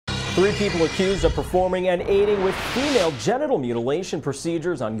Three people accused of performing and aiding with female genital mutilation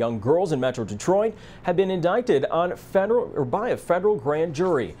procedures on young girls in Metro Detroit have been indicted on by a federal grand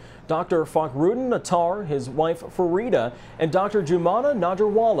jury. Dr. Fakhruddin, Attar, his wife Farida, and Dr. Jumana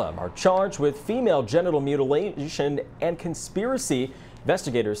Nagarwala are charged with female genital mutilation and conspiracy.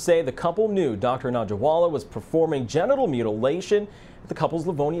 Investigators say the couple knew Dr. Nagarwala was performing genital mutilation at the couple's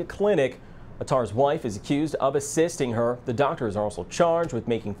Livonia clinic. Attar's wife is accused of assisting her. The doctors are also charged with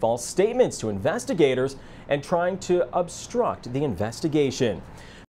making false statements to investigators and trying to obstruct the investigation.